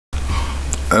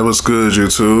That was good,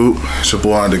 YouTube. It's your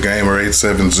boy, the Gamer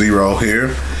 870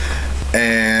 here.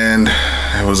 And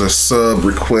it was a sub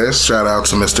request. Shout out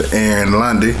to Mr. Aaron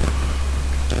Lundy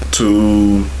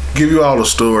to give you all a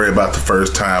story about the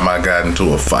first time I got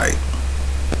into a fight.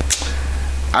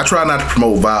 I try not to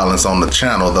promote violence on the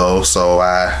channel though, so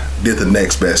I did the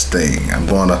next best thing. I'm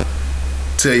going to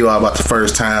tell you all about the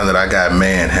first time that I got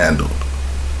manhandled.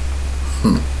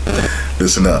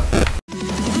 Listen up.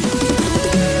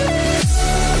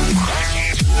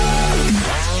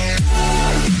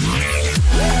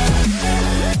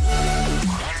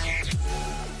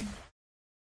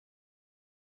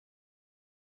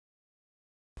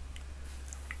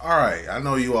 Alright, I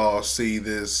know you all see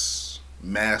this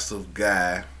massive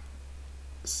guy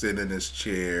sitting in his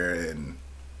chair and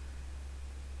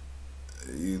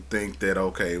you think that,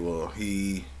 okay, well,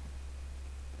 he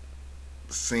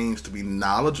seems to be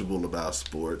knowledgeable about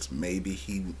sports. Maybe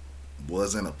he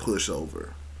wasn't a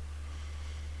pushover.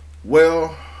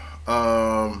 Well,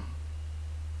 I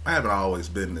haven't always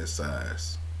been this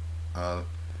size.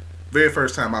 Very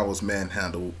first time I was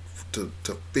manhandled, to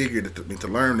figure that to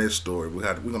learn this story, we're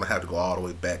gonna have to go all the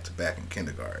way back in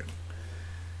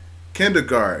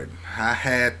kindergarten. I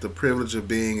had the privilege of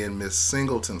being in Miss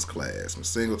Singleton's class. Miss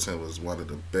Singleton was one of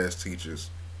the best teachers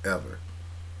ever.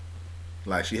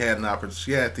 Like, she had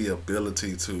the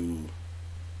ability to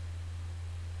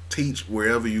teach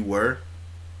wherever you were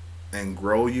and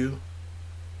grow you,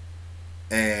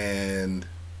 and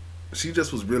she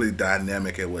just was really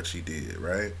dynamic at what she did,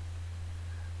 right?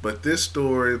 But this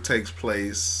story takes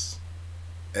place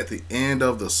at the end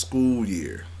of the school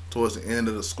year, towards the end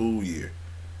of the school year.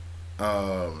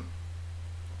 I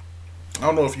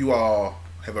don't know if you all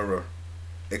have ever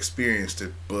experienced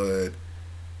it, but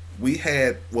we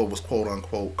had what was quote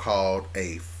unquote called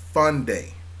a fun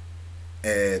day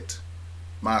at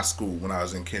my school when I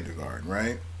was in kindergarten,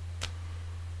 right?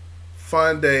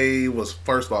 Fun day was,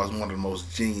 first of all, one of the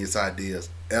most genius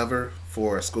ideas ever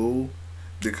for a school,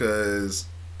 because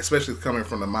especially coming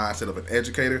from the mindset of an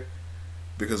educator,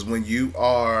 because when you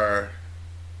are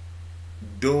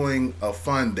doing a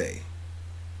fun day,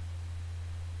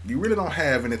 you really don't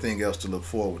have anything else to look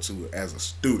forward to as a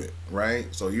student, right?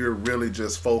 So you're really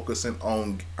just focusing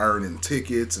on earning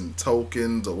tickets and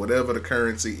tokens or whatever the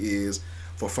currency is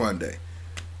for fun day.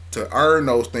 To earn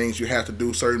those things, you have to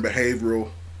do certain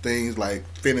behavioral things like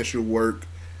finish your work,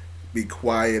 be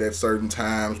quiet at certain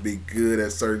times, be good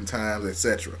at certain times,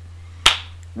 etc.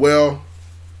 Well,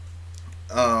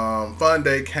 fun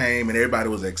day came and everybody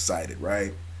was excited,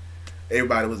 right?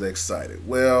 Everybody was excited.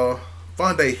 Well,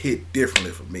 fun day hit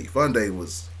differently for me. Fun day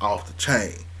was off the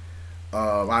chain.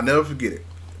 I'll never forget it.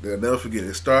 I'll never forget it.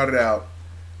 It started out,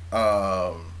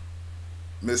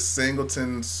 Miss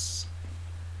Singleton's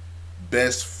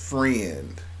best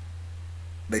friend,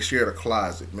 they shared a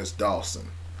closet, Miss Dawson.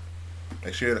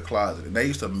 They shared a closet, and they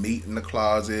used to meet in the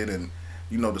closet and,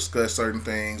 you know, discuss certain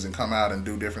things and come out and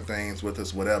do different things with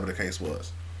us, whatever the case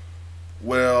was.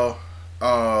 Well,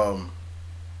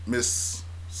 Miss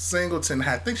Singleton,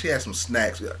 I think she had some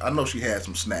snacks. I know she had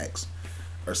some snacks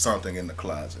or something in the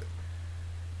closet.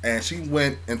 And she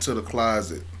went into the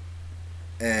closet,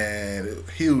 and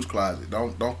huge closet.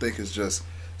 Don't think it's just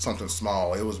something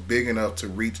small. It was big enough to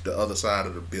reach the other side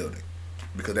of the building,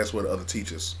 because that's where the other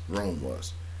teacher's room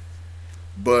was.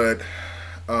 But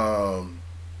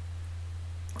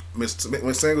Miss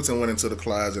Singleton went into the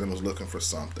closet and was looking for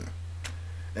something.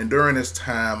 And during this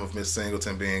time of Miss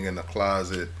Singleton being in the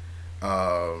closet,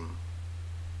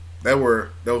 there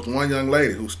was one young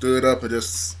lady who stood up and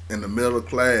just in the middle of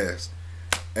class,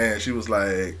 and she was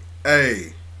like,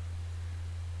 "Hey,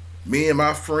 me and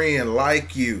my friend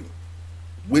like you.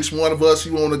 Which one of us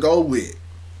you want to go with?"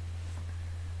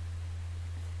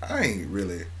 I ain't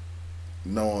really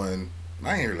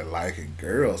liking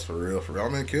girls for real.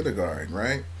 I'm in kindergarten,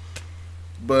 right?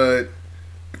 But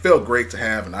it felt great to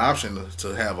have an option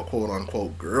to have a quote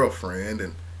unquote girlfriend,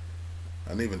 and I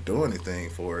didn't even do anything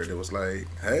for it. It was like,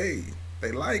 hey,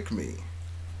 they like me.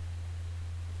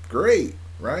 Great,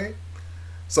 right?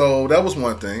 So that was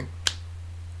one thing.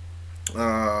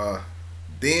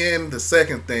 Then the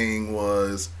second thing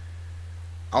was,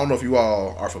 I don't know if you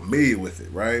all are familiar with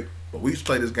it, right? But we used to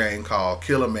play this game called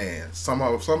Kill a Man. Some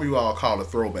of you all call it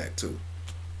throwback too,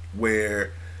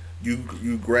 where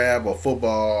you grab a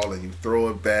football and you throw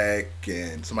it back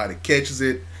and somebody catches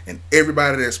it, and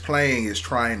everybody that's playing is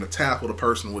trying to tackle the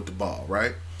person with the ball,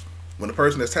 right? When the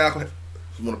person with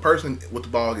the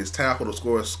ball gets tackled or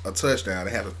scores a touchdown,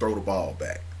 they have to throw the ball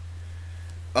back.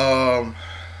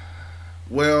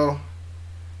 Well,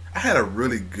 I had a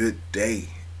really good day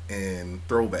in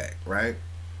throwback, right?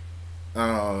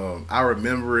 I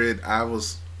remember it. I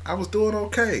was doing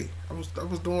okay. I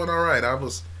was doing all right. I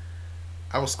was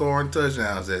scoring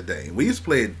touchdowns that day. We used to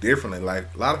play it differently.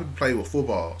 Like a lot of people play with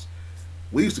footballs.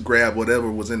 We used to grab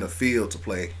whatever was in the field to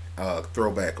play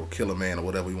throwback or killer man or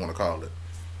whatever you want to call it.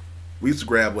 We used to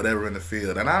grab whatever in the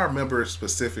field, and I remember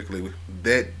specifically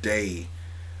that day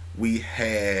we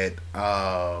had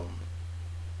I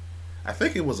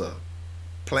think it was a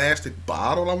plastic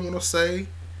bottle. I want to say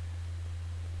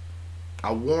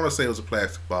it was a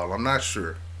plastic bottle. I'm not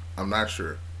sure. I'm not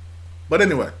sure. But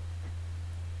anyway,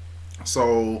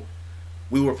 so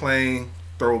we were playing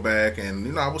throwback,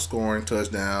 and I was scoring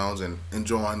touchdowns and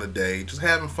enjoying the day, just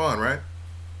having fun, right?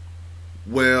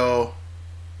 Well,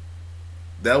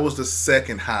 that was the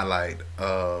second highlight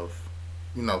of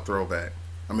throwback.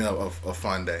 I mean, of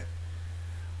fun day.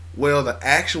 Well, the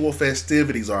actual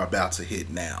festivities are about to hit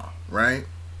now, right?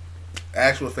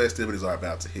 Actual festivities are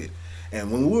about to hit.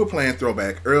 And when we were playing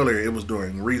throwback earlier, it was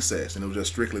during recess, and it was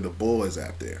just strictly the boys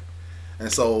out there.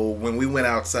 And so when we went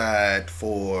outside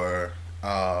for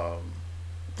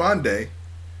fun day,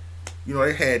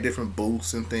 they had different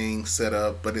booths and things set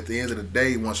up. But at the end of the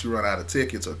day, once you run out of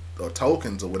tickets or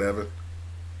tokens or whatever, you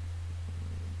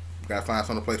gotta find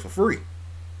something to play for free.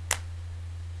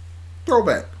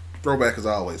 Throwback. Throwback is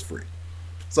always free.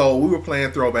 So we were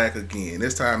playing throwback again.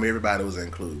 This time everybody was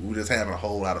included. We were just having a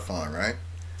whole lot of fun, right?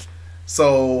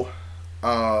 So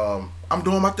I'm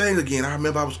doing my thing again. I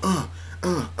remember I was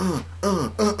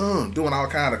doing all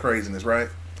kind of craziness, right?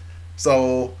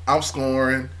 So I'm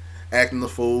scoring, acting the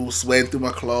fool, sweating through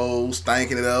my clothes,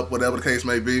 stinking it up, whatever the case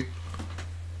may be.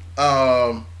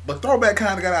 But throwback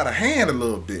kind of got out of hand a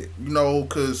little bit,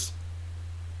 because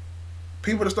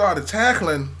people that started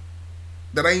tackling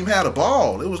that ain't even had a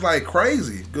ball. It was like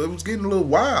crazy. It was getting a little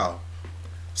wild.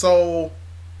 So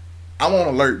I'm on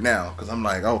alert now because I'm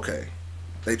like, okay,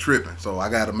 they tripping. So I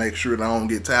got to make sure that I don't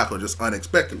get tackled just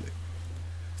unexpectedly.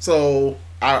 So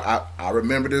I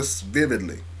remember this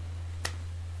vividly.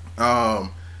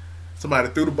 Somebody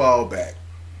threw the ball back,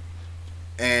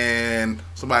 and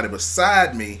somebody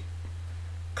beside me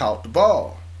caught the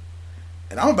ball,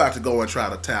 and I'm about to go and try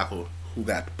to tackle who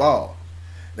got the ball.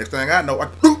 Next thing I know,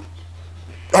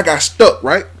 I got stuck,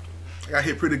 right? I got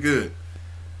hit pretty good.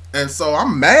 And so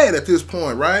I'm mad at this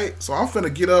point, right? So I'm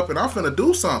finna get up and I'm finna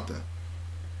do something.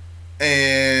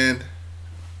 And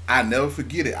I never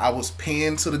forget it. I was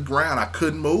pinned to the ground. I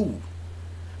couldn't move.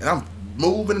 And I'm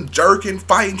moving, jerking,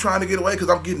 fighting, trying to get away because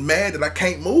I'm getting mad that I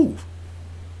can't move.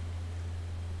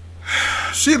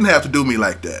 She didn't have to do me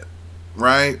like that,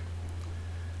 right?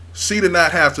 She did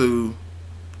not have to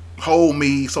hold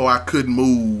me so I couldn't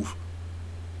move.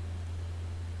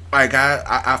 Like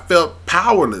I felt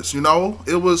powerless, it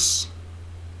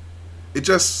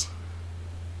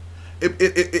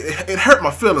hurt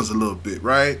my feelings a little bit,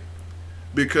 right?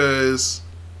 Because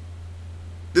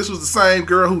this was the same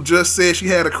girl who just said she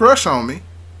had a crush on me.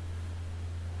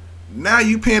 Now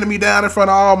you pinning me down in front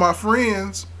of all my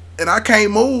friends and I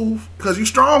can't move because you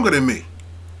stronger than me.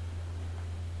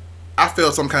 I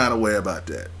felt some kind of way about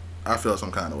that.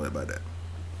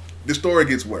 The story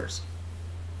gets worse.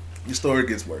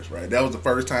 Right? That was the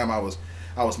first time I was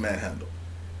manhandled.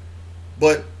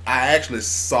 But I actually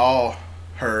saw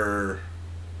her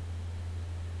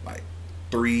like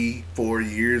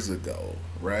 3-4 years ago,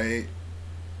 right?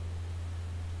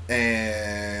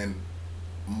 And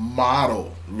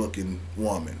model looking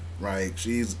woman, right?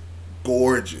 She's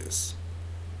gorgeous.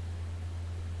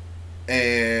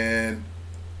 And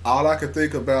all I could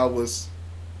think about was,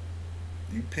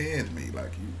 you pinned me.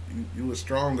 Like you were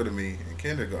stronger than me in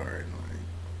kindergarten. Like,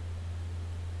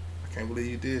 I can't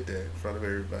believe you did that in front of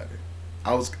everybody.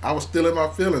 I was still in my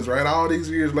feelings, right? All these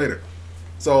years later.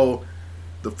 So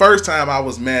the first time I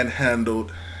was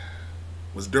manhandled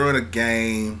was during a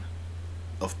game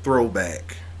of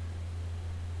throwback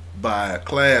by a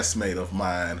classmate of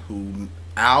mine who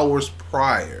hours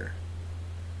prior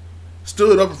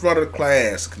stood up in front of the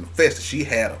class and confessed that she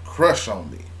had a crush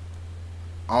on me,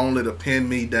 only to pin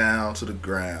me down to the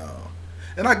ground.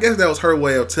 And I guess that was her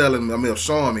way of of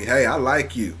showing me, hey, I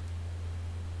like you.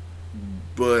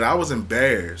 But I was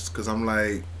embarrassed because I'm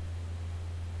like,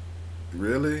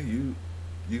 really? You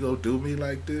gonna do me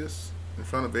like this in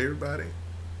front of everybody?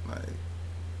 Like,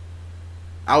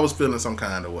 I was feeling some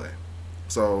kind of way.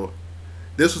 So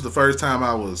this was the first time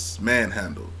I was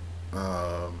manhandled.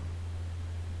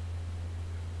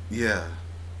 Yeah,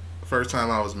 first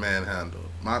time I was manhandled.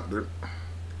 My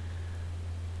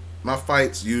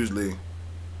fights usually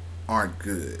aren't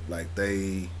good. Like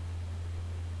they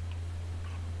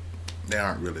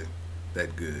aren't really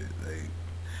that good.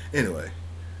 Anyway,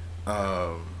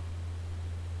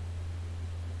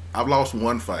 I've lost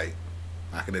one fight.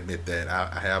 I can admit that.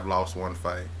 I have lost one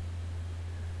fight.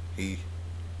 He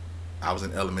I was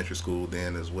in elementary school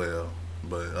then as well.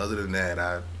 But other than that,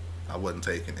 I wasn't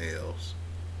taking L's.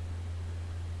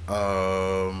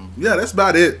 Yeah, that's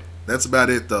about it. That's about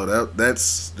it though.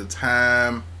 That's the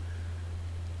time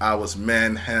I was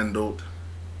manhandled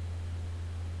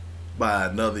by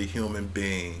another human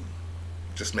being.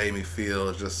 Just made me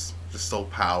feel just so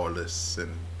powerless,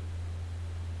 and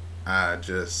I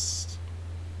just,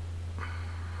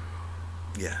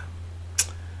 yeah,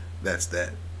 that's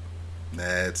that.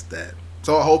 That's that.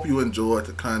 So I hope you enjoyed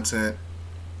the content.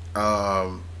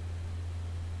 Um,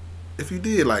 if you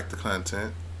did like the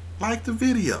content, like the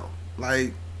video.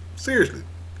 Like, seriously,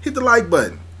 hit the like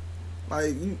button.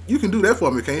 Like, you can do that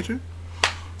for me, can't you?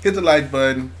 Hit the like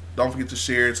button. Don't forget to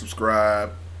share and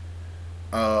subscribe.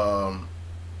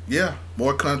 Yeah,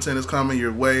 more content is coming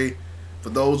your way. For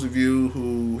those of you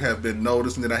who have been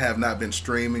noticing that I have not been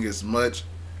streaming as much,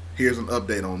 here's an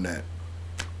update on that.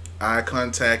 I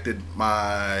contacted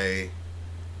my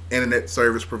internet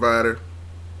service provider,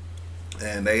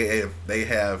 and they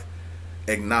have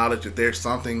acknowledged that there's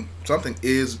something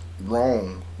is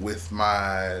wrong with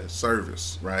my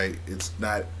service. Right, it's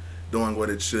not doing what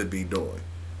it should be doing.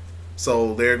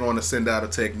 So they're going to send out a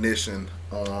technician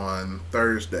on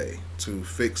Thursday to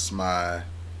fix my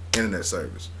internet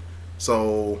service.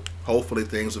 So hopefully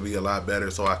things will be a lot better,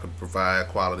 so I can provide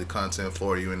quality content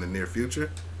for you in the near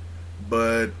future.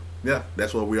 But yeah,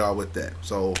 that's where we are with that.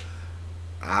 So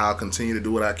I'll continue to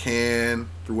do what I can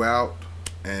throughout,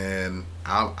 and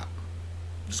I'll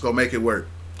just gonna make it work.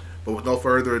 But with no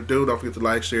further ado, don't forget to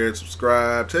like, share, and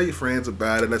subscribe. Tell your friends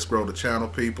about it. Let's grow the channel,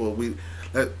 people. We're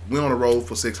on the road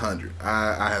for 600.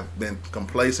 I have been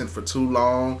complacent for too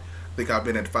long. I think I've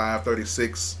been at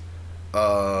 536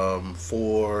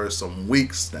 for some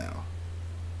weeks now.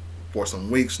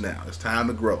 It's time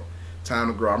to grow. Time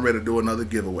to grow. I'm ready to do another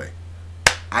giveaway.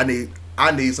 I need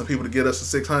some people to get us to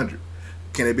 600.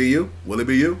 Can it be you? Will it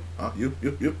be you? You.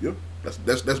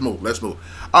 Let's move. Let's move.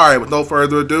 All right. With no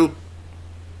further ado,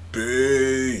 peace.